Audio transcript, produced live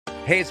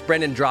Hey, it's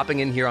Brendan dropping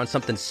in here on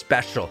something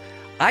special.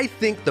 I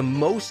think the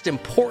most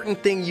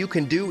important thing you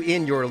can do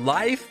in your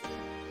life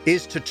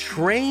is to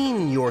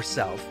train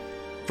yourself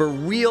for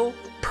real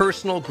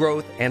personal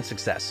growth and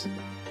success.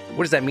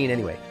 What does that mean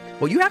anyway?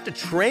 Well, you have to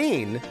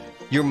train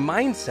your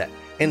mindset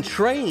and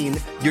train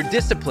your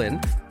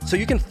discipline so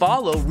you can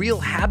follow real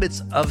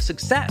habits of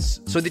success,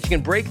 so that you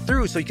can break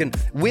through, so you can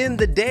win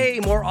the day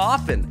more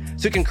often,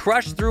 so you can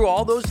crush through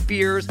all those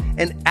fears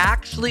and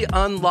actually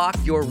unlock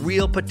your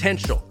real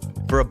potential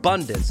for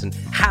abundance and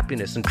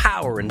happiness and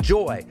power and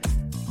joy.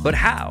 But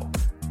how?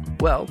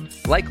 Well,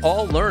 like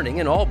all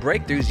learning and all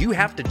breakthroughs, you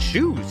have to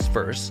choose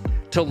first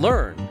to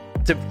learn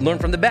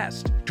from the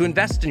best, to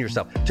invest in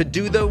yourself, to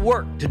do the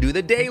work, to do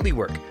the daily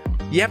work.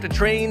 You have to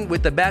train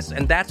with the best,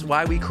 and that's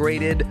why we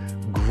created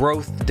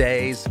Growth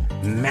Day's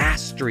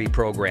Mastery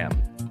Program.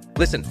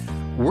 Listen,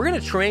 we're going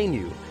to train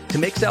you to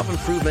make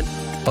self-improvement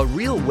a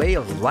real way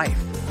of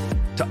life,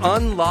 to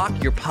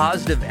unlock your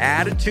positive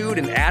attitude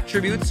and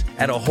attributes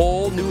at a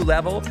whole new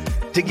level,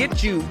 to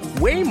get you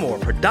way more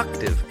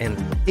productive and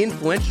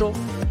influential,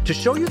 to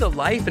show you the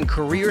life and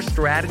career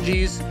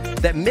strategies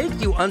that make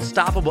you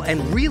unstoppable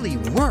and really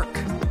work.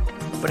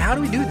 But how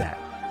do we do that?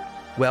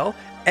 Well,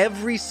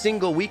 every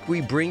single week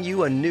we bring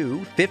you a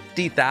new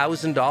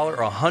 $50,000 or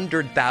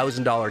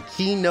 $100,000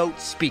 keynote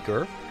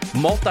speaker,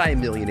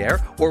 multimillionaire,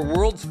 or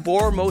world's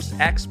foremost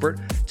expert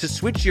to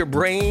switch your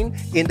brain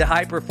into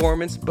high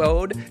performance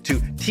mode,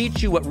 to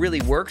teach you what really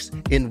works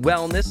in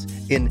wellness,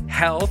 in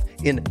health,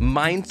 in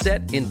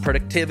mindset, in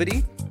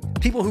productivity.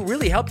 People who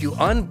really help you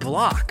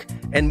unblock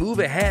and move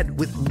ahead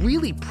with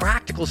really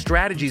practical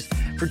strategies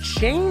for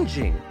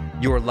changing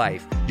your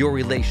life, your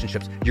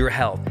relationships, your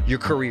health, your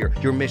career,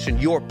 your mission,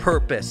 your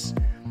purpose.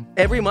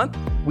 Every month,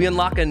 we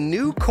unlock a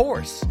new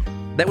course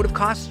that would have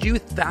cost you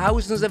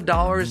thousands of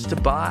dollars to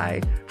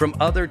buy from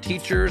other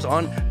teachers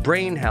on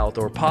brain health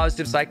or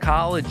positive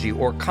psychology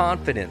or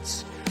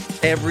confidence.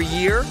 Every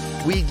year,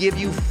 we give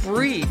you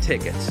free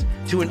tickets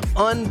to an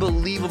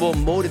unbelievable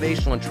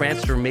motivational and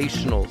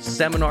transformational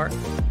seminar.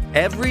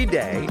 Every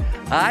day,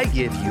 I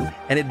give you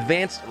an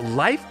advanced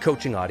life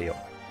coaching audio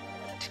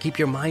to keep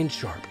your mind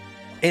sharp,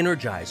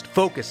 energized,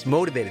 focused,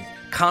 motivated,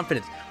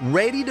 confident,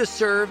 ready to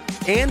serve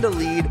and to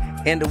lead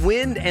and to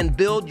win and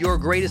build your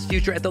greatest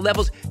future at the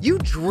levels you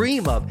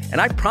dream of. And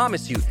I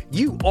promise you,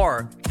 you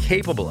are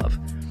capable of.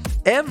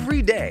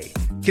 Every day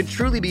can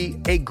truly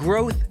be a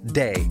growth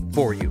day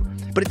for you.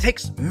 But it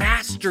takes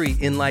mastery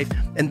in life,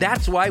 and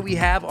that's why we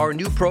have our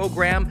new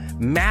program,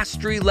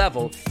 Mastery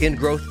Level in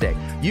Growth Day.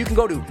 You can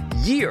go to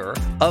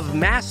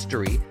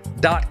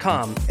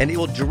yearofmastery.com, and it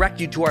will direct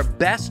you to our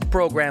best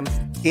program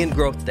in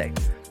Growth Day.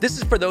 This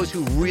is for those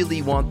who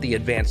really want the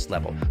advanced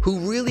level, who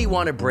really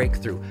want to break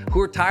through,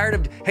 who are tired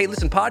of, hey,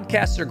 listen,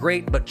 podcasts are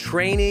great, but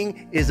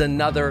training is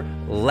another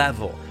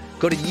level.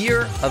 Go to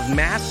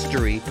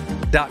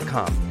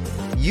yearofmastery.com.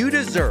 You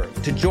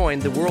deserve to join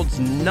the world's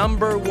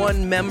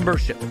 #1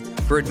 membership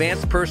for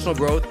advanced personal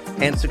growth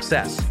and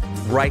success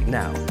right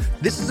now.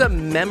 This is a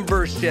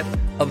membership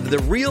of the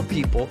real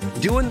people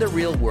doing the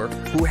real work,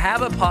 who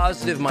have a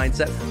positive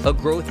mindset, a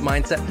growth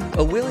mindset,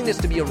 a willingness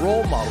to be a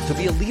role model, to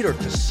be a leader,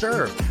 to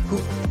serve, who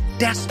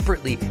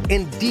desperately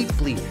and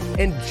deeply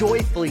and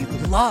joyfully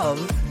love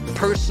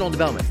personal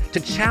development, to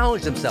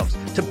challenge themselves,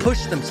 to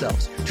push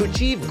themselves, to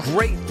achieve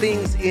great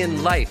things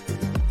in life.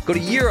 Go to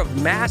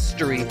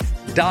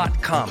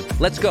yearofmastery.com.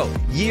 Let's go.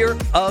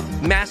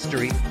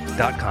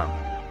 yearofmastery.com.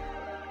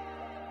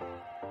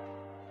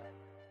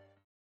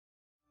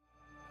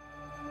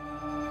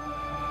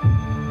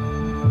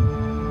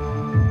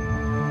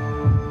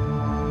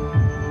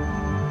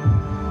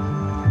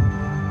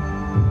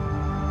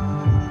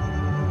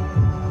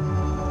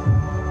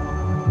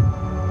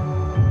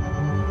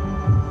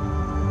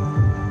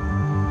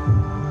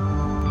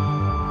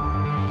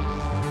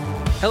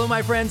 Hello,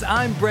 my friends.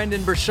 I'm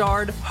Brendan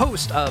Burchard,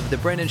 host of The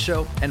Brendan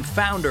Show and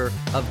founder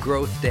of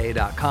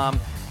GrowthDay.com,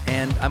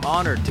 and I'm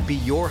honored to be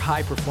your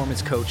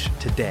high-performance coach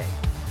today.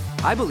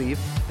 I believe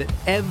that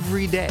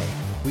every day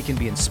we can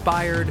be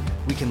inspired,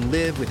 we can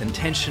live with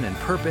intention and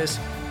purpose,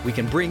 we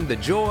can bring the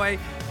joy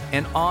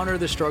and honor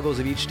the struggles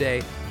of each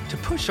day to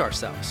push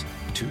ourselves,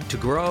 to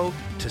grow,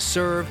 to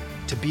serve,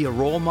 to be a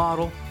role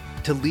model,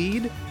 to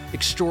lead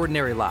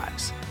extraordinary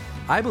lives.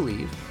 I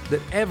believe that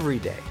every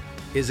day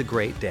is a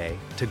great day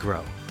to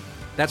grow.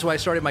 That's why I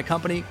started my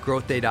company,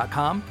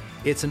 GrowthDay.com.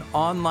 It's an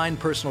online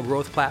personal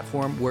growth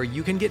platform where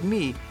you can get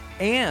me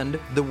and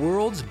the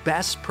world's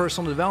best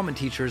personal development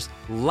teachers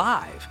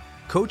live,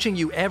 coaching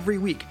you every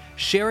week,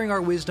 sharing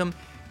our wisdom,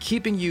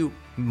 keeping you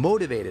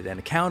motivated and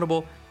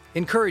accountable,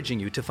 encouraging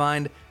you to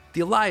find the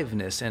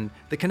aliveness and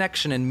the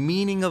connection and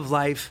meaning of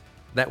life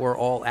that we're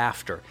all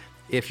after.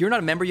 If you're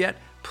not a member yet,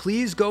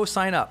 please go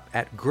sign up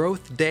at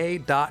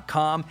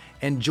GrowthDay.com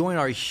and join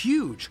our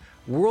huge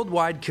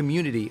worldwide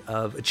community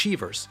of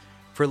achievers.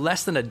 For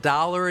less than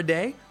 $1 a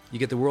day, you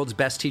get the world's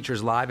best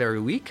teachers live every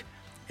week.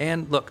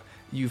 And look,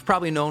 you've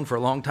probably known for a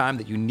long time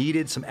that you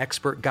needed some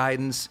expert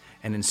guidance,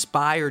 an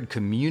inspired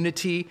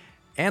community,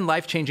 and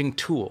life-changing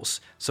tools.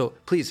 So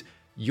please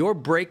Your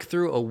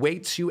breakthrough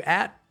awaits you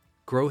at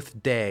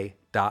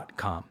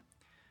growthday.com.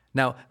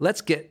 Now,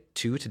 let's get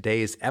to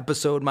today's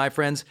episode, my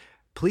friends.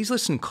 Please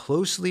listen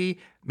closely.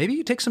 Maybe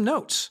you take some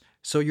notes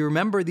so you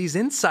remember these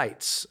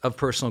insights of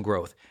personal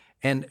growth.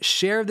 And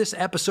share this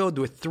episode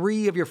with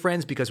 3 of your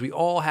friends, because we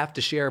all have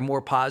to share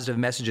more positive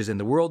messages in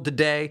the world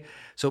today.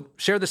 So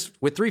share this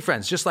with 3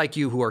 friends just like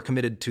you who are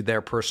committed to their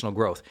personal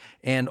growth.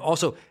 And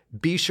also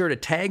be sure to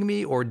tag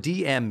me or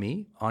DM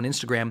me on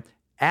Instagram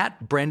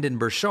at Brendan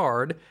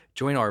Burchard.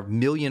 Join our 1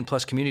 million+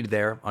 community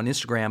there on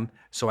Instagram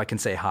so I can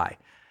say hi.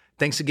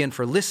 Thanks again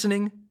for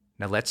listening.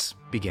 Now let's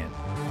begin.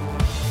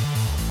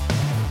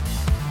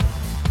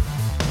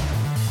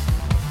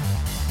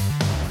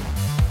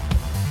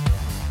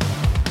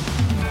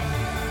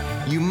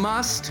 You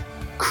must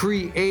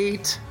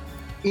create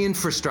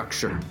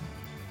infrastructure.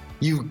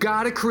 You've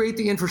got to create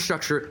the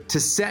infrastructure to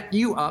set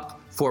you up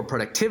for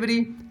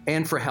productivity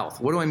and for health.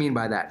 What do I mean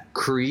by that?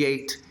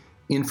 Create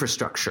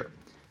infrastructure.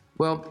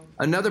 Well,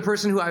 another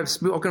person who I've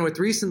spoken with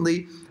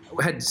recently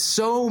had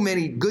so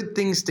many good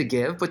things to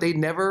give, but they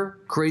never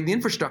created the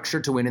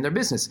infrastructure to win in their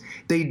business.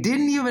 They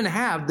didn't even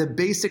have the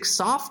basic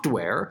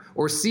software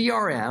or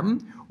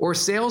CRM or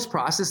sales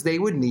process they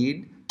would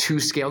need to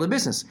scale the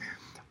business.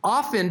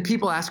 Often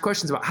people ask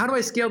questions about how do I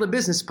scale the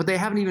business, but they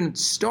haven't even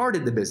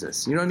started the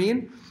business. You know what I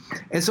mean?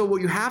 And so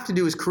what you have to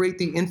do is create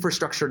the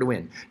infrastructure to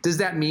win. Does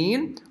that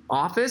mean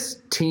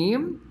office,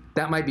 team?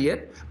 That might be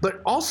it.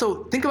 But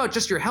also think about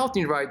just your health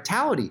and your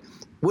vitality.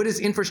 What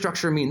does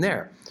infrastructure mean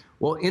there?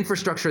 Well,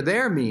 infrastructure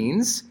there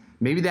means,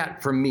 maybe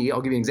that for me,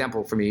 I'll give you an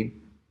example for me.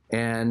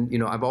 And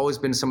I've always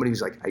been somebody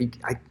who's like,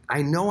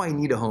 I know I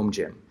need a home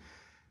gym.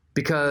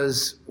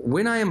 Because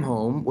when I am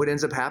home, what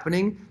ends up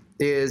happening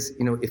is,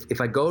 if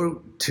I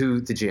go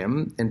to the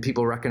gym and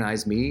people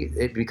recognize me,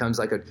 it becomes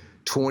like a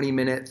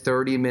 20-minute,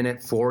 30-minute,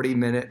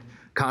 40-minute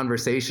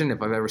conversation.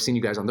 If I've ever seen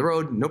you guys on the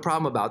road, no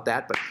problem about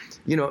that. But,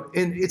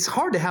 and it's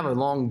hard to have a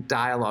long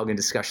dialogue and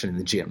discussion in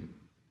the gym.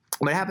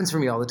 But it happens for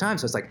me all the time.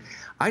 So it's like,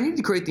 I need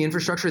to create the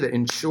infrastructure that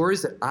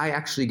ensures that I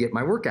actually get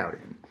my workout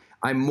in.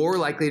 I'm more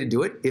likely to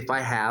do it if I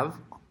have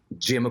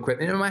gym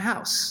equipment in my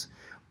house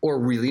or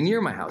really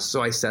near my house.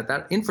 So I set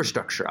that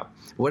infrastructure up.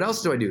 What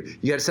else do I do?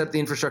 You got to set up the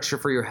infrastructure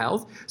for your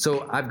health.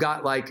 So I've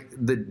got like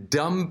the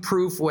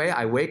dumb-proof way.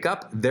 I wake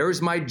up,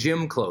 there's my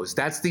gym clothes.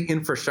 That's the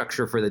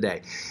infrastructure for the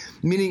day.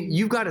 Meaning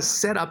you've got to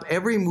set up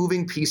every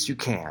moving piece you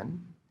can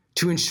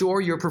to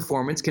ensure your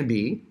performance can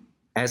be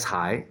as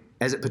high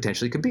as it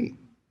potentially could be,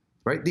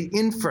 right? The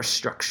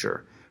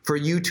infrastructure for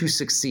you to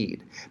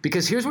succeed.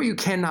 Because here's what you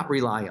cannot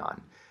rely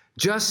on.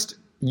 Just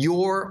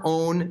your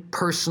own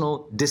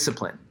personal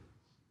discipline.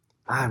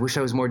 I wish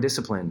I was more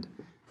disciplined.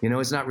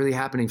 It's not really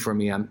happening for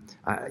me.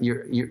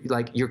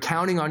 You're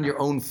counting on your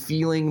own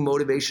feeling,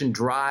 motivation,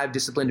 drive,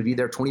 discipline to be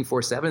there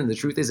 24/7. And the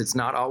truth is, it's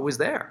not always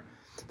there.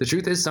 The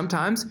truth is,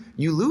 sometimes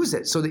you lose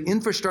it. So the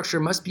infrastructure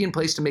must be in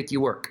place to make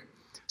you work.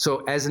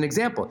 So as an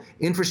example,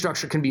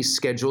 infrastructure can be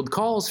scheduled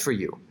calls for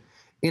you.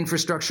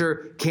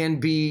 Infrastructure can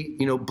be,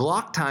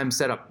 block time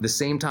set up the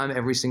same time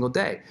every single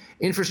day.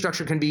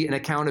 Infrastructure can be an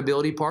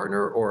accountability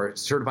partner or a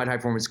certified high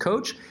performance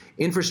coach.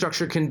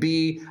 Infrastructure can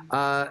be,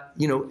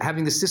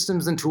 having the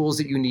systems and tools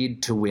that you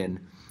need to win.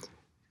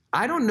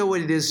 I don't know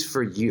what it is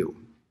for you,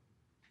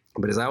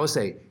 but as I always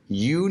say,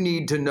 you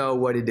need to know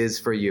what it is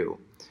for you.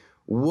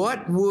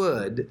 What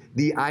would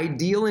the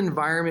ideal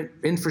environment,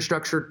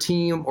 infrastructure,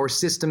 team, or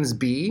systems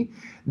be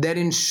that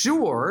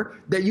ensure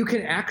that you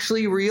can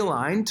actually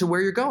realign to where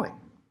you're going?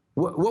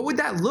 What would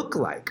that look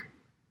like?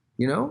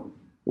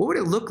 What would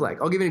it look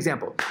like? I'll give you an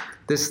example.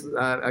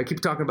 I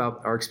keep talking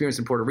about our experience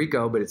in Puerto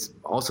Rico, but it's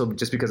also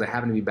just because I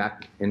happen to be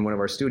back in one of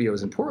our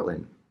studios in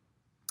Portland.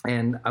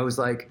 And I was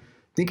like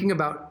thinking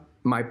about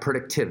my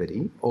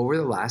productivity over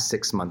the last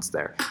 6 months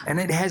there. And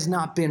it has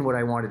not been what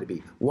I wanted to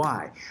be.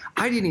 Why?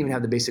 I didn't even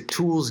have the basic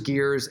tools,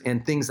 gears,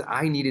 and things that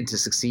I needed to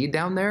succeed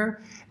down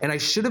there. And I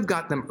should have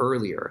got them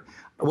earlier.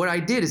 What I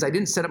did is I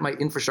didn't set up my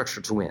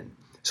infrastructure to win.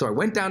 So I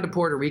went down to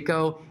Puerto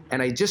Rico and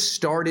I just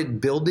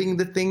started building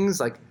the things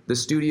like the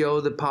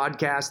studio, the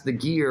podcast, the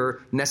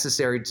gear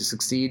necessary to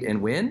succeed and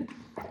win.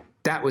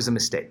 That was a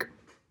mistake.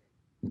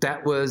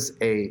 That was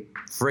a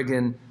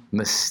friggin'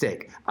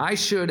 mistake. I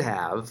should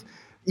have,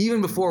 even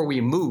before we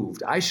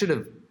moved, I should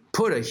have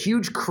put a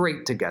huge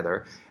crate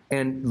together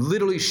and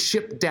literally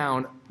shipped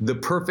down the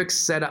perfect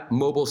setup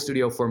mobile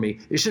studio for me.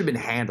 It should have been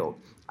handled.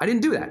 I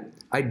didn't do that.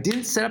 I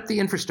didn't set up the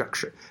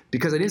infrastructure.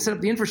 Because I didn't set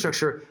up the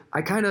infrastructure,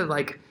 I kind of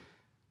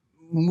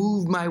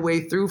moved my way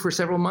through for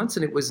several months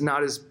and it was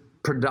not as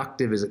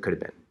productive as it could have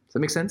been. Does that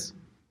make sense?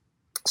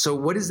 So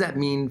what does that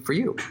mean for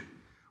you?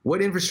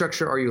 What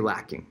infrastructure are you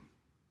lacking?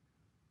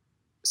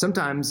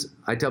 Sometimes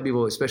I tell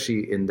people,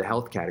 especially in the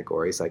health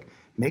category, it's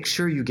make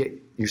sure you get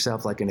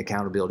yourself an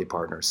accountability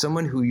partner,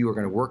 someone who you are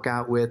going to work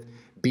out with,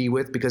 be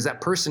with, because that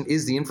person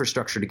is the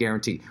infrastructure to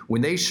guarantee.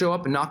 When they show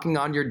up and knocking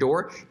on your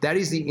door, that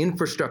is the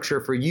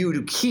infrastructure for you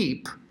to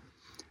keep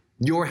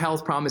your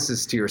health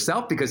promises to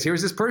yourself, because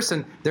here's this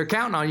person, they're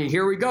counting on you.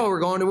 Here we go. We're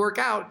going to work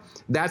out.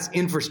 That's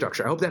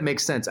infrastructure. I hope that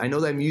makes sense. I know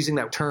that I'm using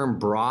that term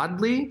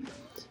broadly.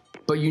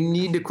 but you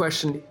need to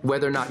question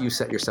whether or not you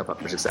set yourself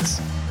up for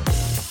success.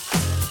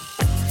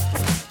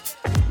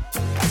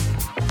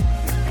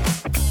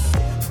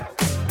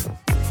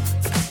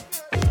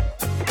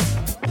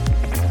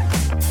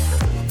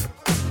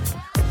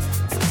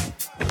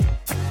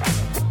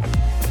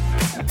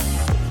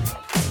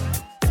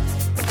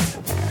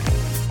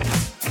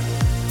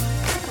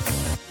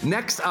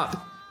 Next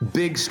up,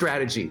 big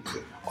strategy.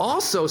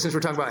 Also, since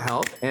we're talking about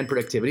health and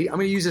productivity, I'm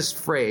going to use this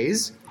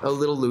phrase a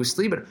little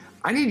loosely, but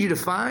I need you to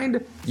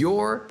find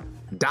your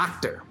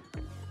doctor.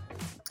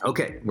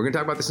 Okay, we're going to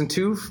talk about this in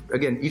two.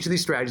 Again, each of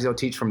these strategies I'll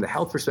teach from the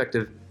health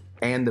perspective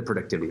and the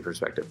productivity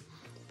perspective.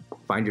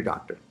 Find your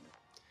doctor.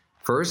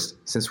 First,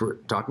 since we're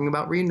talking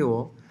about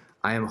renewal,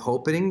 I am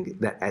hoping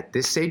that at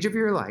this stage of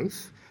your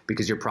life,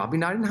 because you're probably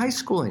not in high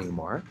school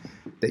anymore,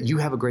 that you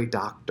have a great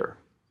doctor,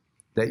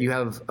 that you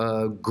have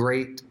a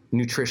great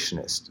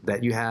nutritionist,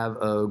 that you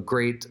have a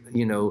great,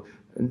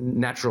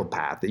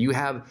 naturopath, that you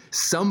have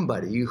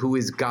somebody who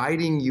is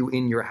guiding you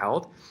in your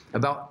health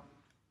about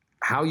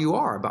how you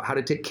are, about how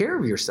to take care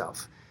of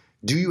yourself.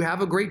 Do you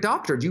have a great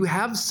doctor? Do you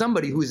have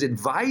somebody who is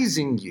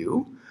advising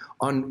you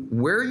on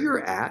where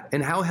you're at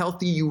and how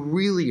healthy you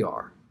really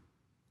are?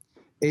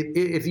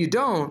 If you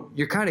don't,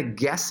 you're kind of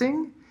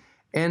guessing.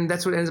 And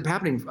that's what ends up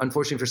happening,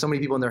 unfortunately, for so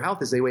many people in their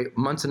health is they wait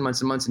months and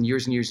months and months and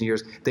years and years and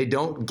years. They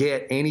don't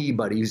get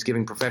anybody who's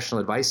giving professional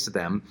advice to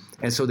them,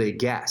 and so they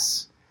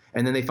guess.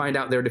 And then they find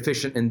out they're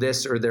deficient in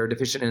this or they're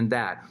deficient in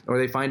that, or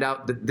they find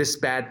out that this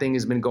bad thing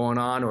has been going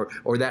on,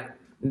 or that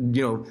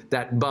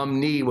that bum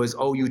knee was,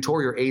 you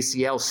tore your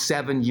ACL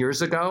 7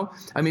 years ago.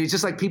 I mean, it's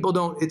just like people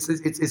don't. It's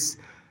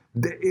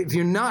if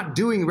you're not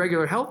doing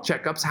regular health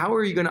checkups, how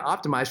are you going to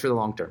optimize for the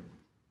long term?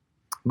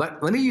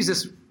 But let me use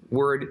this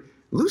word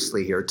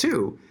loosely here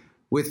too,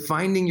 with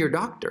finding your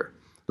doctor.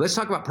 Let's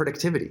talk about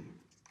productivity,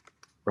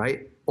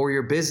 right? Or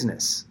your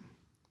business.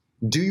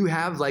 Do you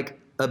have like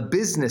a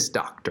business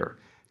doctor?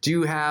 Do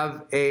you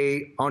have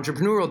a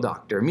entrepreneurial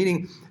doctor?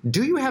 Meaning,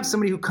 do you have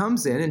somebody who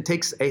comes in and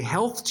takes a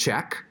health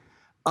check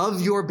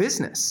of your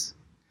business?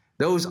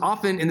 Those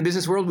often in the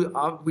business world,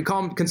 we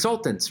call them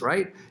consultants,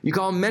 right? You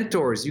call them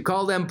mentors, you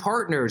call them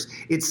partners.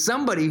 It's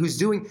somebody who's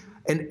doing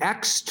an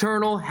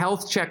external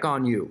health check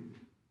on you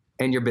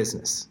and your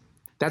business.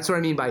 That's what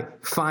I mean by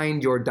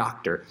find your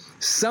doctor.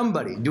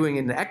 Somebody doing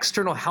an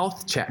external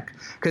health check.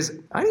 Because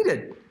I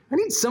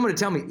need someone to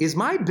tell me, is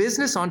my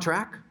business on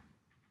track?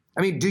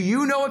 I mean, do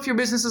you know if your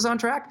business is on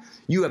track?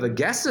 You have a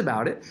guess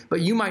about it,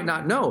 but you might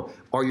not know.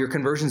 Are your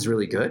conversions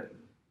really good?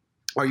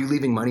 Are you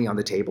leaving money on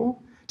the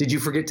table? Did you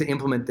forget to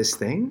implement this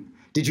thing?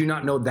 Did you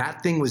not know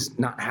that thing was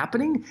not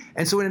happening?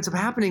 And so what ends up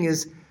happening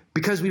is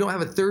because we don't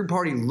have a third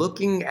party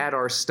looking at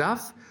our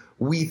stuff,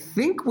 we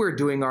think we're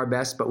doing our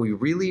best, but we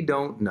really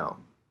don't know.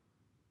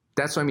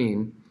 That's what I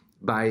mean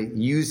by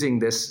using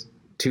this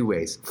two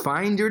ways.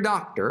 Find your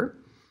doctor,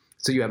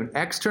 so you have an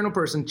external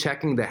person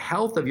checking the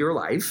health of your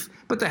life,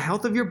 but the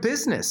health of your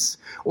business.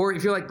 Or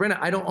if you're like, Brenda,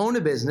 I don't own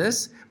a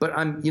business, but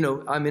I'm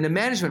in a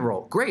management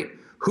role. Great.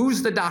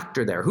 Who's the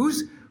doctor there?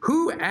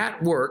 Who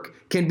at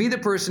work can be the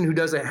person who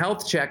does a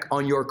health check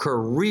on your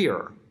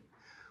career,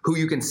 who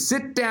you can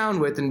sit down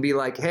with and be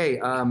like,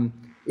 hey,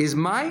 is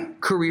my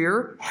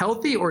career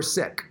healthy or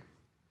sick?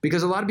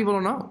 Because a lot of people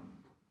don't know.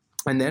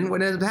 And then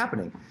what ends up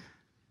happening?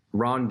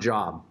 Wrong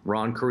job,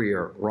 wrong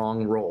career,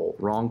 wrong role,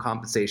 wrong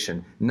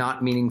compensation,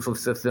 not meaningful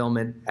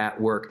fulfillment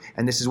at work.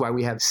 And this is why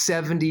we have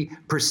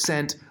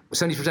 70%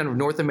 of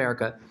North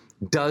America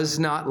does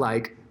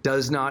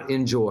not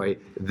enjoy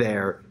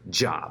their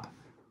job.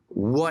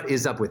 What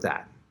is up with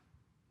that?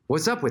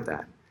 What's up with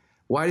that?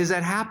 Why does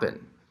that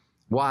happen?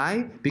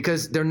 Why?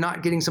 Because they're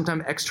not getting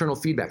sometimes external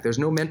feedback. There's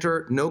no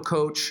mentor, no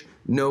coach,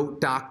 no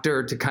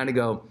doctor to kind of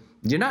go,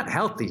 you're not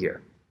healthy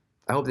here.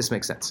 I hope this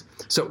makes sense.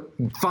 So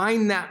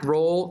find that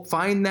role,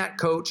 find that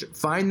coach,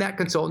 find that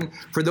consultant.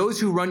 For those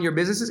who run your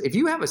businesses, if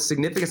you have a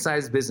significant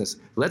sized business,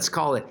 let's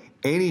call it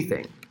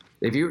anything.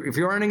 If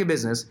you're running a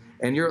business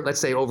and you're,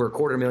 let's say, over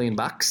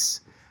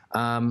 $250,000,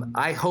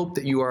 I hope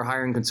that you are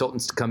hiring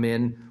consultants to come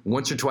in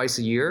once or twice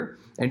a year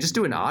and just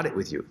do an audit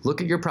with you. Look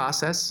at your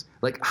process,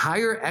 like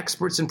hire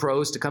experts and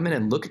pros to come in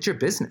and look at your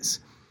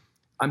business.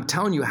 I'm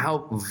telling you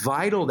how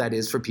vital that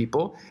is for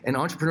people, and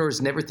entrepreneurs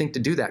never think to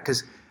do that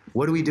because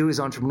what do we do as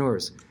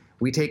entrepreneurs?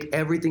 We take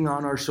everything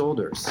on our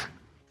shoulders.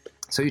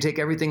 So you take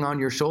everything on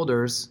your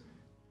shoulders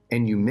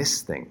and you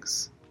miss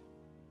things.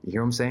 You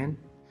hear what I'm saying?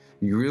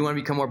 You really want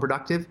to become more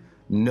productive?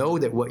 Know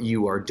that what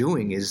you are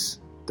doing is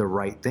the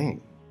right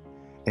thing.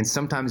 And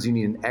sometimes you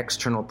need an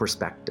external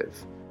perspective.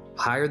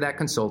 Hire that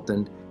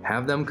consultant,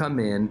 have them come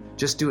in,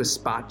 just do a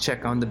spot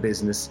check on the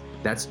business.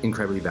 That's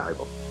incredibly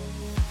valuable.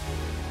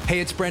 Hey,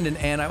 it's Brendan,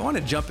 and I want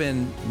to jump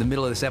in the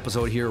middle of this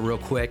episode here real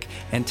quick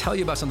and tell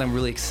you about something I'm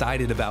really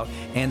excited about,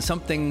 and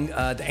something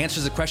that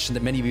answers the question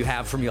that many of you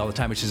have for me all the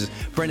time, which is,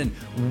 Brendan,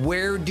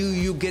 where do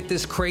you get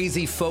this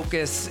crazy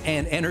focus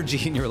and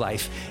energy in your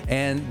life?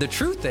 And the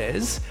truth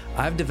is,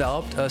 I've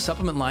developed a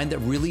supplement line that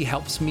really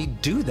helps me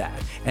do that.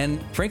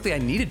 And frankly, I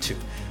needed to.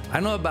 I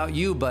don't know about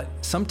you, but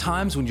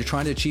sometimes when you're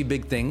trying to achieve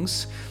big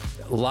things,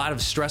 a lot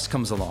of stress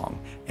comes along.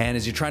 And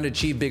as you're trying to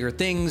achieve bigger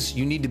things,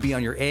 you need to be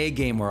on your A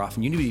game more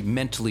often. You need to be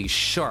mentally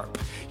sharp.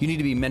 You need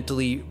to be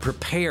mentally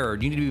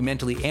prepared. You need to be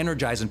mentally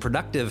energized and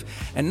productive.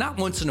 And not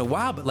once in a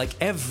while, but like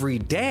every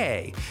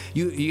day.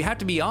 You have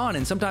to be on,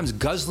 and sometimes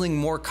guzzling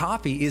more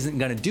coffee isn't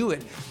going to do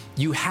it.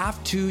 You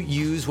have to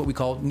use what we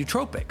call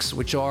nootropics,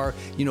 which are,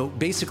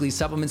 basically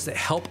supplements that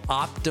help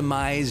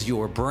optimize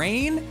your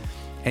brain.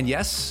 And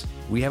yes,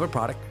 we have a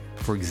product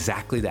for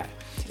exactly that.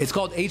 It's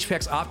called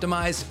HPX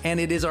Optimize, and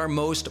it is our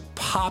most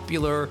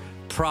popular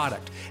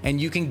product.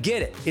 And you can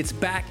get it. It's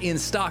back in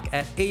stock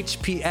at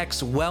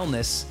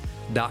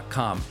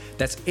hpxwellness.com.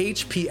 That's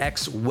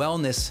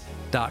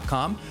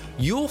hpxwellness.com.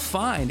 You'll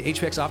find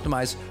HPX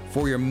Optimize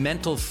for your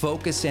mental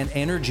focus and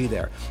energy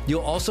there.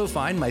 You'll also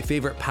find my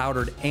favorite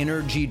powdered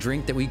energy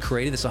drink that we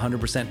created that's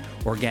 100%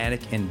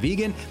 organic and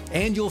vegan.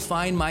 And you'll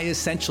find my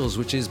essentials,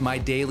 which is my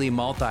daily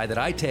multi that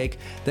I take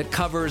that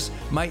covers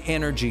my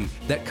energy,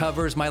 that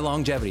covers my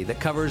longevity,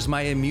 that covers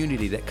my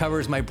immunity, that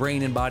covers my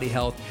brain and body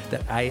health,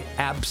 that I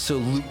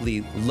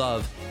absolutely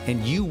love.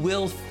 And you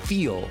will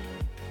feel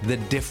the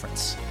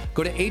difference.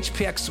 Go to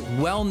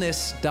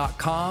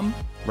hpxwellness.com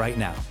right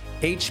now.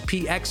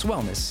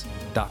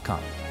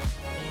 hpxwellness.com.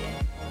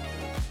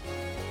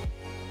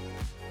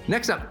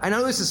 Next up, I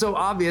know this is so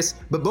obvious,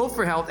 but both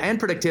for health and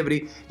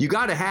productivity, you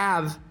got to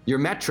have your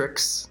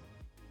metrics.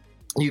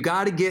 You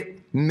got to get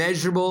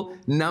measurable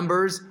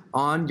numbers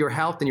on your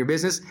health and your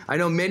business. I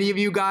know many of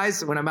you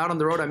guys, when I'm out on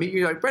the road, I meet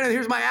you like, Brendan,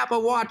 here's my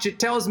Apple Watch. It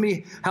tells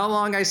me how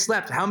long I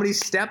slept, how many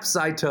steps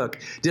I took.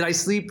 Did I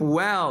sleep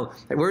well?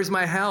 Where's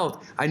my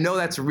health? I know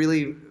that's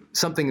really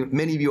something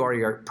many of you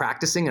already are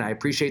practicing, and I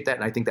appreciate that,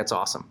 and I think that's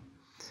awesome.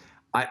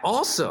 I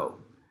also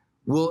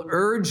will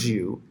urge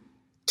you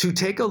to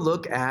take a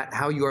look at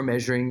how you are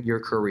measuring your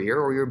career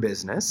or your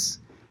business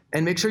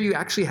and make sure you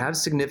actually have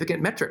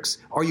significant metrics.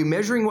 Are you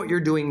measuring what you're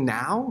doing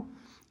now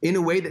in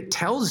a way that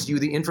tells you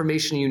the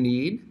information you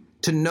need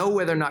to know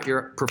whether or not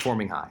you're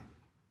performing high?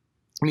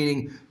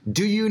 Meaning,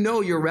 do you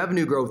know your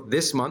revenue growth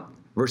this month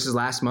versus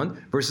last month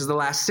versus the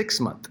last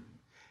 6 months?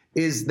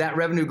 Is that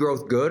revenue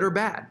growth good or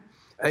bad?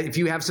 If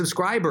you have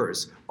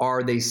subscribers,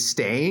 are they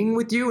staying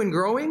with you and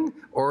growing,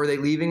 or are they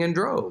leaving in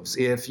droves?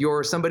 If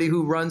you're somebody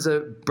who runs a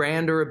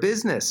brand or a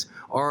business,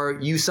 are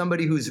you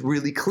somebody who's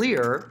really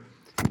clear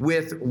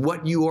with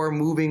what you are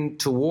moving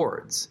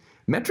towards?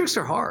 Metrics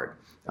are hard.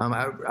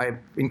 I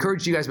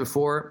encouraged you guys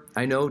before,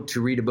 I know, to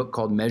read a book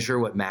called Measure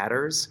What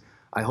Matters.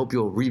 I hope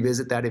you'll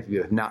revisit that if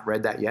you have not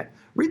read that yet.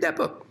 Read that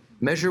book,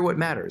 Measure What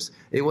Matters.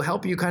 It will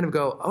help you kind of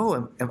go,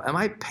 oh, am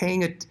I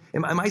paying it?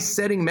 Am I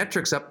setting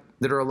metrics up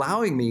that are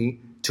allowing me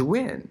to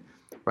win,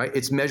 right?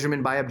 It's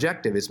measurement by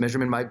objective. It's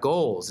measurement by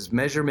goals. It's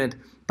measurement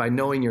by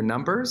knowing your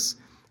numbers.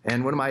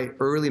 And one of my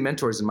early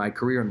mentors in my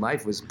career and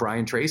life was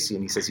Brian Tracy,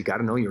 and he says, you got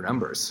to know your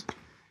numbers.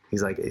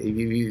 He's like, if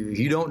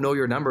you don't know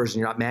your numbers and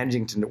you're not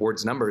managing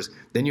towards numbers,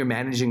 then you're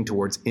managing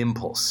towards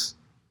impulse.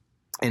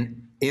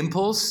 And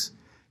impulse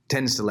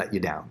tends to let you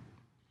down.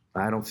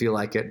 I don't feel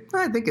like it.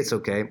 I think it's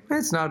okay.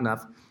 It's not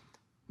enough.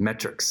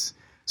 Metrics.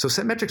 So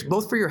set metrics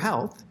both for your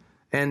health,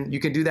 and you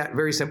can do that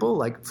very simple.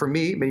 Like for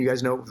me, many of you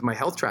guys know with my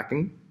health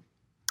tracking,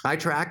 I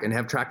track and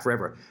have tracked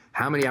forever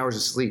how many hours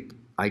of sleep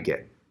I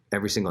get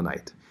every single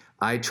night.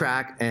 I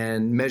track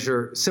and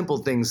measure simple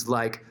things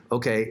like,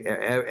 okay,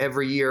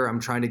 every year I'm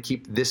trying to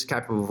keep this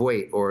type of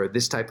weight or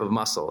this type of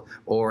muscle,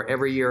 or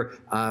every year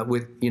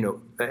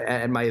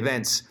at my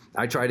events,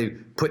 I try to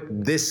put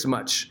this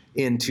much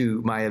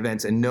into my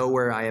events and know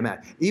where I am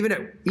at. Even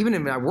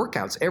in my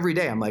workouts every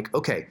day, I'm like,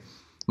 okay,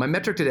 my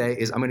metric today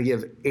is I'm going to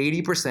give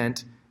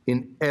 80%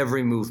 in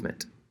every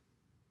movement.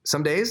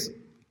 Some days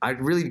I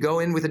really go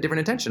in with a different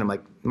intention. I'm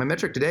like, my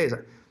metric today is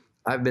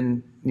I've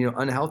been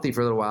unhealthy for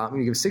a little while. I'm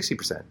going to give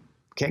 60%.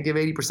 Can't give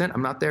 80%.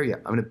 I'm not there yet.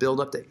 I'm going to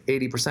build up to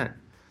 80%.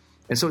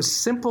 And so it's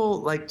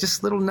simple, like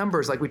just little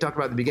numbers, like we talked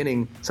about at the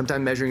beginning.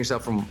 Sometimes measuring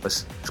yourself from a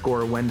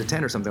score of 1 to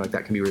 10 or something like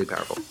that can be really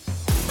powerful.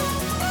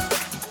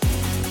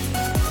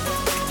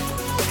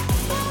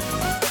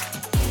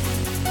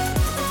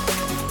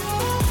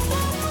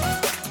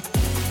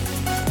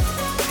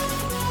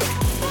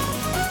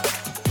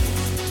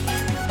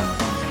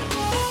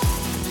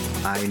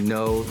 I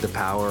know the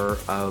power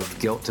of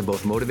guilt to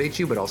both motivate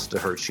you, but also to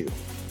hurt you.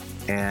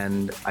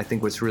 And I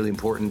think what's really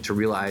important to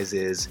realize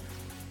is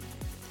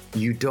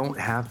you don't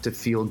have to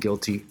feel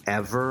guilty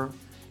ever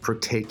for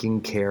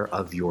taking care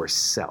of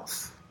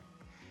yourself.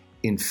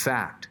 In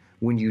fact,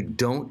 when you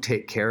don't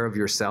take care of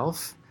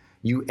yourself,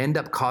 you end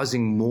up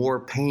causing more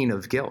pain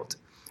of guilt.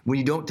 When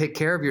you don't take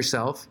care of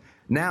yourself,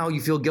 now you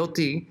feel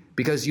guilty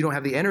because you don't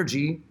have the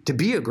energy to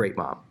be a great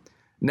mom.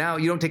 Now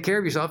you don't take care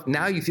of yourself.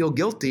 Now you feel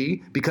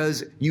guilty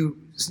because you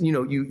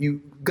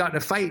got in a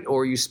fight,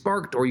 or you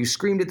sparked, or you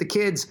screamed at the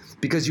kids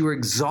because you were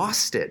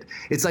exhausted.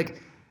 It's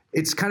like,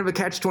 it's kind of a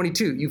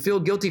catch-22. You feel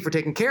guilty for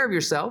taking care of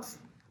yourself,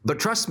 but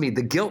trust me,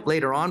 the guilt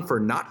later on for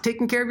not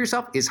taking care of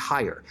yourself is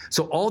higher.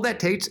 So all that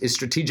takes is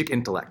strategic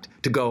intellect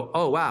to go,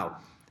 oh, wow,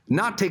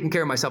 not taking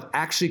care of myself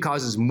actually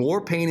causes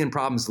more pain and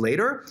problems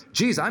later.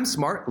 Geez, I'm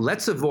smart.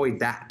 Let's avoid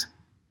that.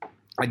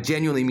 I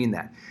genuinely mean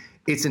that.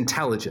 It's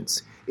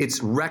intelligence.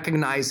 It's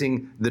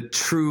recognizing the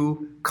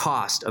true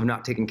cost of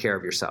not taking care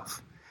of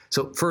yourself.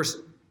 So first,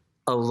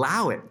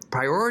 allow it,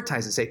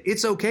 prioritize it, say,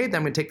 it's okay that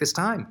I'm gonna take this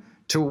time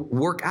to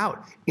work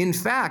out. In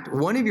fact,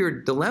 one of your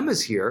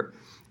dilemmas here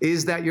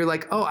is that you're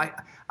like, oh,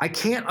 I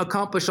can't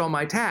accomplish all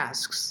my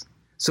tasks.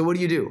 So what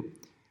do?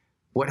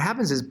 What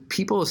happens is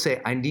people will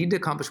say, I need to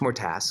accomplish more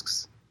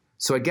tasks,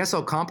 so I guess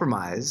I'll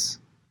compromise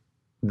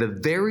the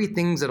very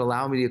things that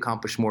allow me to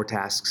accomplish more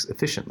tasks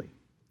efficiently.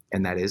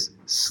 And that is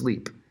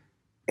sleep,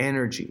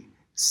 energy,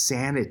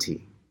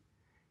 sanity.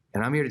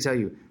 And I'm here to tell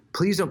you,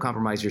 please don't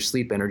compromise your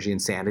sleep, energy,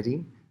 and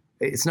sanity.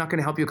 It's not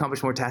gonna help you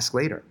accomplish more tasks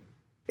later.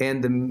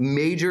 And the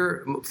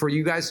major, for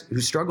you guys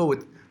who struggle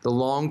with the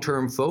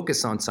long-term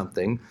focus on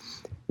something,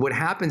 what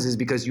happens is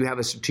because you have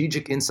a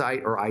strategic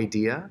insight or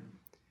idea,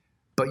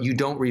 but you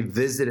don't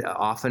revisit it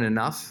often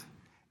enough,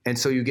 and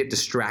so you get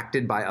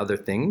distracted by other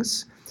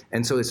things.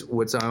 And so it's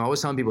what I'm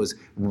always telling people is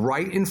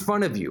right in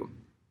front of you,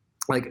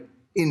 like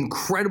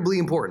incredibly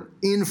important,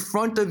 in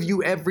front of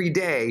you every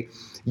day,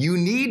 you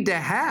need to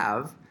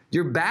have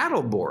your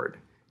battle board,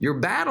 your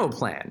battle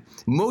plan.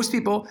 Most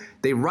people,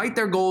 they write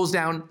their goals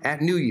down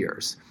at New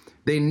Year's.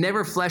 They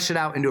never flesh it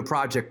out into a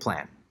project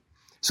plan.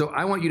 So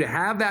I want you to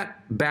have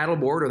that battle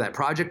board or that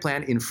project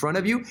plan in front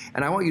of you,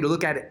 and I want you to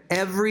look at it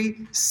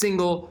every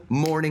single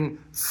morning,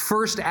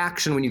 first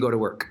action when you go to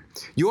work.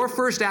 Your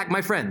first act,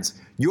 my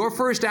friends, your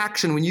first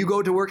action when you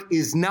go to work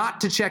is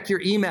not to check your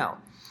email.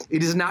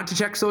 It is not to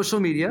check social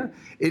media.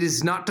 It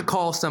is not to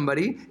call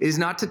somebody. It is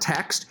not to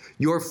text.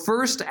 Your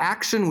first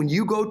action when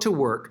you go to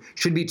work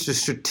should be to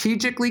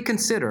strategically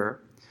consider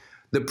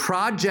the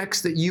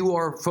projects that you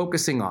are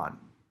focusing on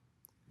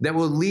that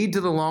will lead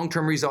to the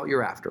long-term result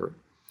you're after,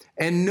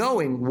 and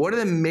knowing what are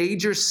the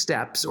major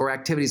steps or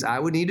activities I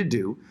would need to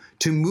do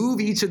to move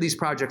each of these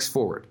projects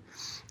forward.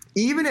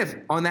 Even if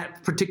on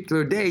that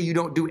particular day you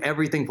don't do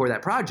everything for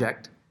that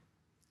project,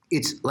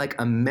 it's like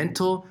a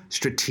mental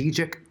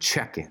strategic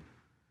check-in.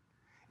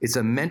 It's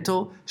a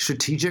mental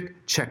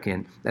strategic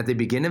check-in at the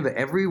beginning of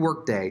every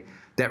workday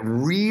that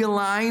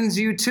realigns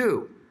you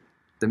to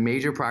the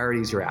major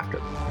priorities you're after.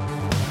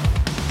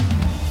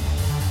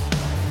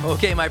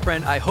 Okay, my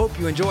friend, I hope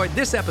you enjoyed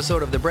this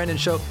episode of The Brendon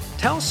Show.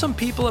 Tell some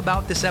people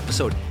about this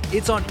episode.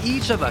 It's on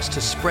each of us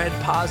to spread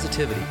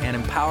positivity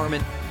and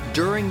empowerment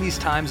during these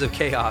times of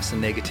chaos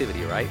and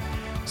negativity, right?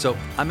 So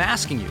I'm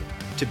asking you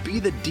to be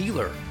the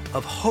dealer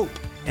of hope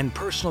and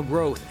personal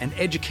growth and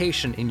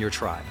education in your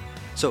tribe.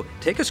 So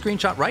take a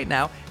screenshot right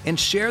now and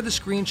share the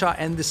screenshot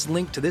and this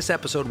link to this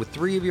episode with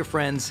 3 of your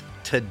friends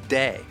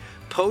today.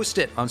 Post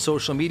it on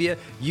social media.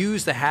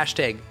 Use the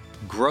hashtag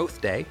Growth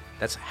Day.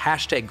 That's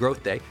hashtag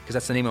Growth Day, because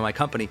that's the name of my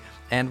company.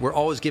 And we're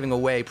always giving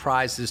away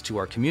prizes to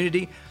our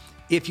community.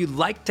 If you'd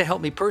like to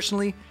help me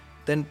personally,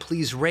 then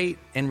please rate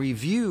and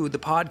review the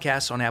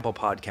podcast on Apple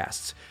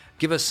Podcasts.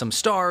 Give us some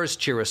stars,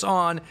 cheer us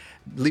on,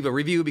 leave a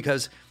review,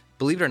 because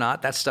believe it or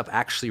not, that stuff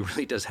actually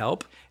really does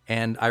help.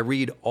 And I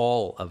read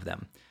all of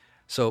them.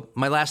 So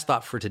my last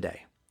thought for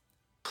today,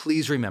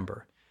 please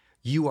remember,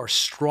 you are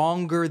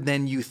stronger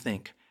than you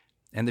think,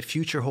 and the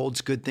future holds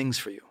good things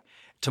for you.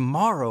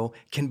 Tomorrow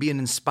can be an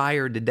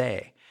inspired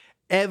day.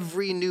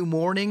 Every new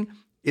morning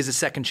is a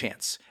second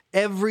chance.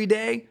 Every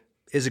day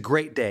is a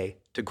great day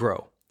to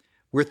grow.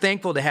 We're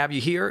thankful to have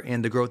you here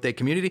in the Growth Day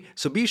community,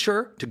 so be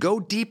sure to go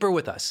deeper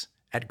with us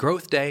at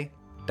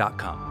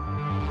growthday.com.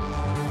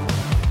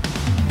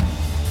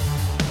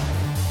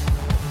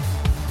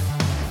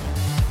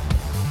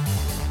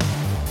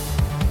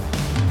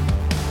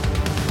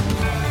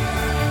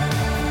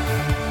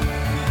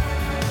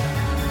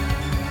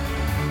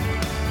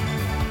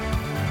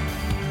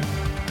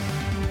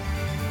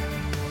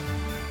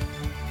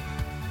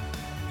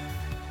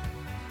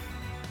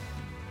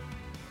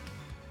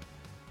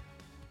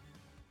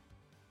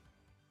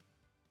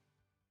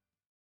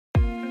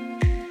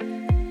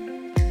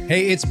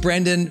 Hey, it's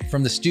Brendon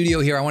from the studio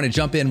here. I want to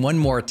jump in one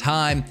more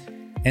time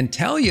and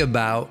tell you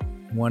about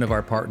one of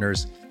our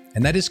partners,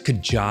 and that is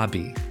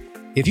Kajabi.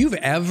 If you've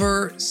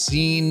ever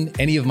seen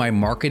any of my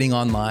marketing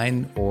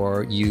online,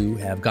 or you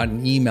have gotten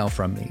an email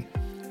from me,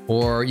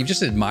 or you've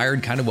just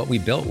admired kind of what we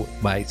built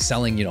by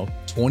selling,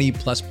 20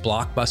 plus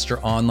blockbuster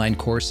online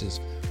courses,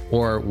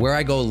 or where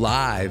I go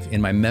live in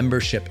my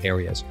membership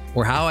areas,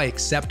 or how I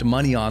accept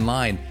money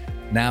online,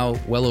 now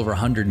well over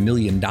 $100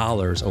 million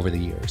over the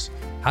years.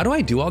 How do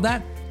I do all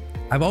that?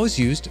 I've always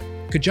used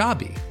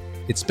Kajabi.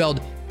 It's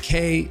spelled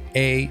Kajabi.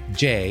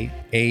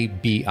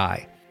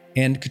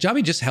 And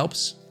Kajabi just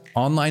helps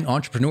online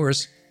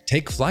entrepreneurs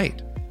take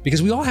flight,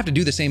 because we all have to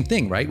do the same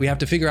thing, right? We have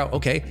to figure out,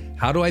 okay,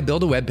 how do I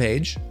build a web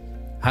page?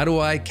 How do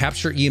I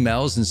capture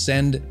emails and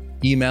send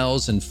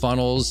emails and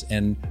funnels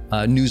and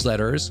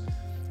newsletters?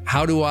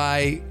 How do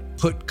I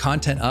put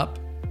content up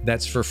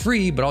that's for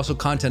free, but also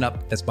content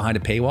up that's behind a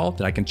paywall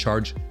that I can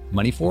charge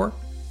money for?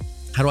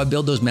 How do I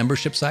build those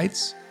membership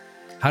sites?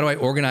 How do I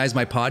organize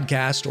my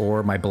podcast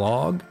or my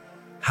blog?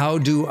 How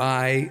do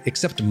I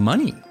accept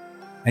money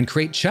and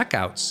create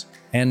checkouts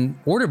and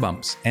order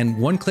bumps and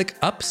one-click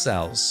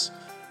upsells?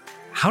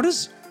 How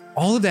does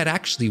all of that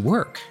actually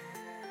work?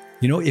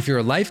 If you're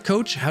a life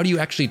coach, how do you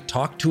actually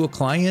talk to a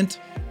client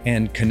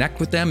and connect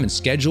with them and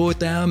schedule with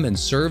them and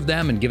serve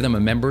them and give them a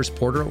members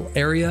portal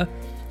area?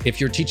 If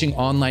you're teaching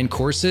online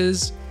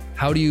courses,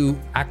 how do you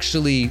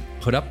actually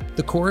put up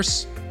the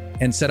course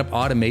and set up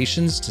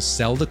automations to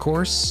sell the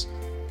course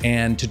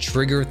and to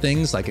trigger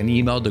things like an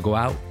email to go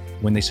out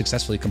when they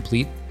successfully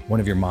complete one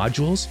of your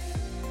modules?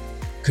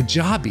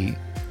 Kajabi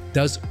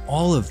does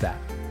all of that.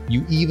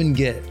 You even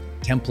get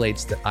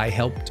templates that I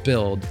helped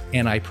build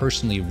and I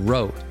personally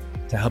wrote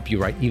to help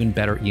you write even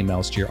better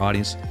emails to your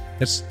audience.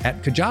 That's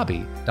at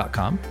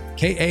kajabi.com,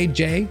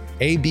 Kajabi.com.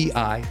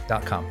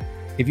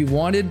 If you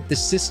wanted the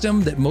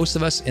system that most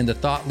of us in the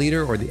thought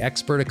leader or the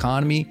expert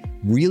economy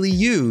really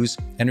use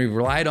and we've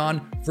relied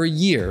on for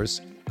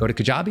years, go to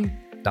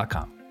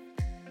kajabi.com.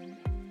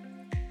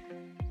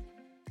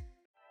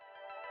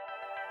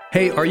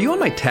 Hey, are you on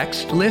my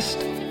text list?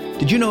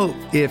 Did you know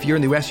if you're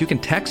in the US, you can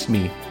text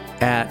me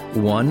at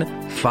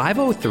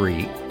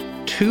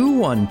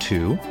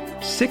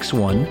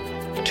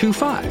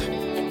 1-503-212-6125.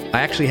 I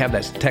actually have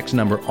that text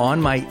number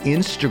on my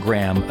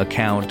Instagram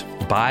account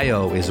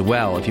bio as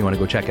well, if you want to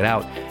go check it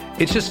out.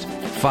 It's just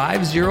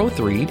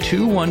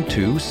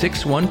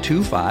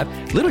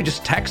 503-212-6125. Literally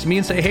just text me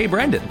and say, hey,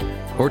 Brendan.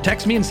 Or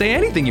text me and say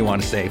anything you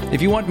want to say.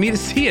 If you want me to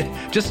see it,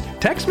 just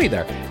text me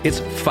there. It's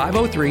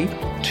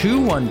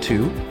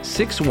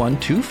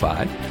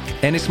 503-212-6125.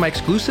 And it's my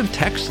exclusive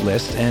text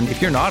list. And if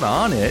you're not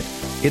on it,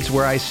 it's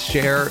where I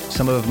share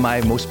some of my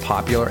most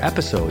popular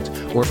episodes.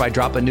 Or if I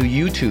drop a new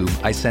YouTube,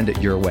 I send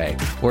it your way.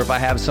 Or if I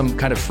have some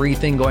kind of free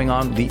thing going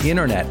on the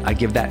internet, I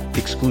give that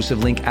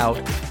exclusive link out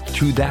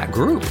to that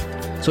group.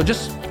 So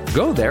just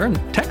go there and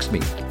text me,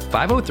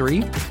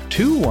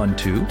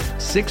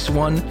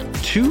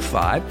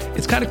 503-212-6125.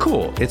 It's kind of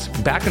cool. It's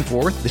back and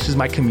forth. This is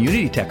my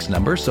community text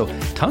number. So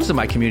tons of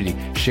my community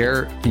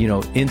share,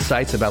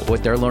 insights about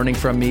what they're learning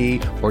from me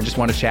or just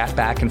want to chat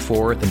back and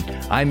forth. And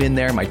I'm in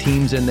there, my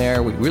team's in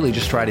there. We really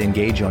just try to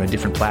engage you on a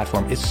different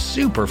platform. It's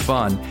super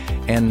fun.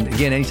 And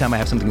again, anytime I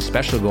have something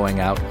special going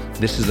out,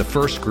 this is the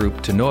first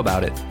group to know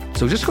about it.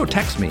 So just go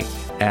text me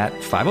at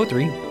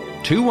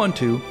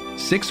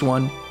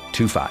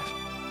 503-212-6125.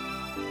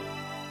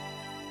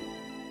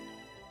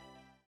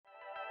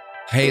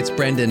 Hey, it's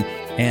Brendan,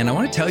 and I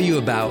want to tell you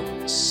about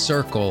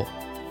Circle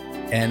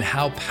and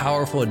how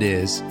powerful it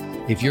is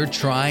if you're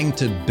trying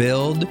to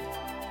build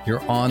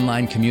your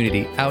online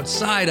community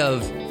outside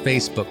of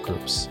Facebook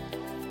groups.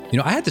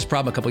 I had this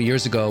problem a couple of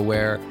years ago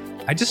where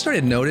I just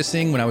started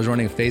noticing when I was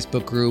running a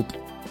Facebook group,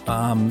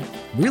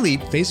 really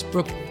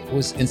Facebook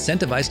was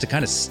incentivized to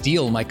kind of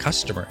steal my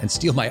customer and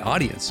steal my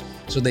audience.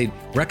 So they'd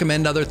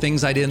recommend other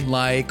things I didn't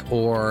like,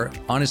 or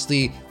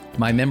honestly,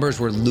 my members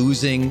were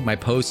losing my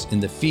posts in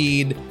the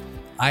feed.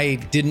 I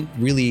didn't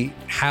really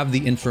have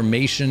the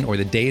information or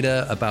the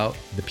data about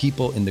the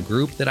people in the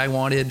group that I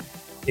wanted.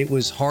 It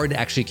was hard to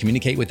actually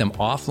communicate with them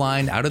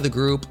offline, out of the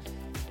group.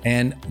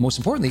 And most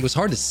importantly, it was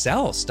hard to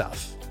sell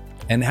stuff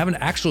and have an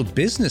actual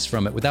business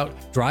from it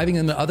without driving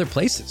them to other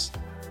places.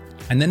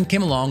 And then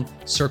came along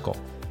Circle.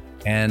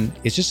 And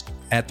it's just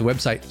at the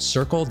website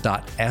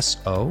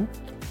circle.so.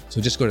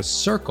 So just go to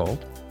circle.so.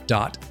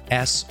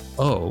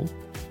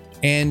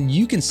 And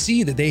you can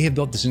see that they have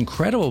built this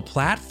incredible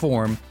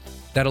platform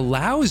that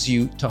allows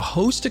you to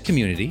host a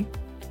community,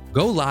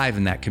 go live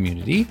in that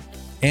community,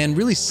 and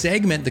really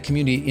segment the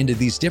community into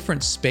these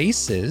different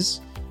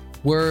spaces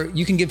where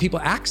you can give people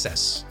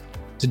access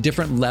to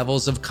different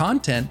levels of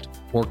content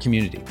or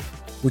community,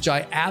 which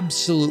I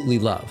absolutely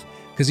love.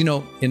 Because,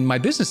 in my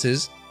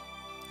businesses,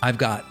 I've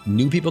got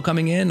new people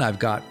coming in, I've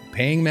got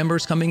paying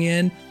members coming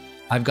in,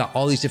 I've got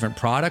all these different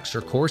products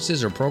or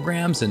courses or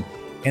programs, and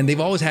they've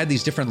always had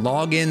these different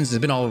logins. It's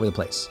been all over the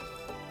place.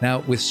 Now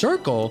with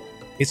Circle,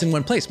 it's in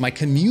one place. My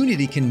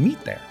community can meet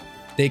there.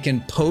 They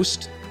can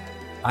post,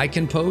 I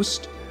can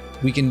post.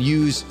 We can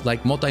use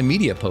like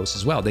multimedia posts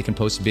as well. They can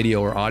post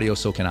video or audio,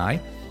 so can I.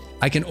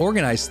 I can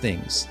organize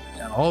things,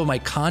 all of my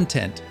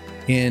content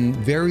in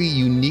very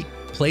unique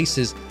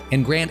places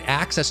and grant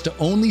access to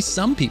only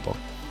some people.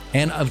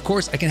 And of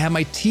course, I can have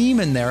my team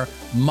in there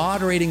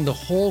moderating the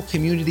whole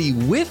community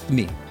with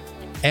me.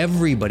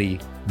 Everybody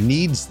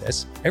needs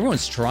this.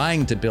 Everyone's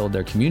trying to build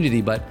their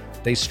community, but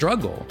they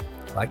struggle.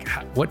 Like,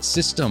 what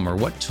system or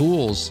what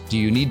tools do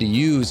you need to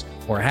use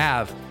or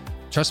have?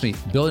 Trust me,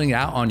 building it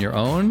out on your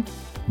own,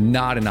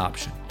 not an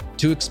option.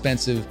 Too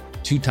expensive,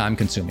 too time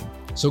consuming.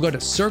 So go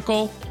to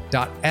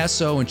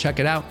circle.so and check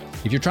it out.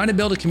 If you're trying to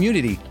build a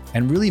community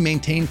and really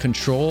maintain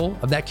control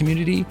of that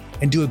community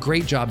and do a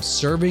great job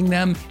serving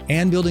them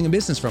and building a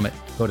business from it,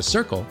 go to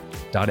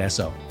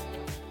circle.so.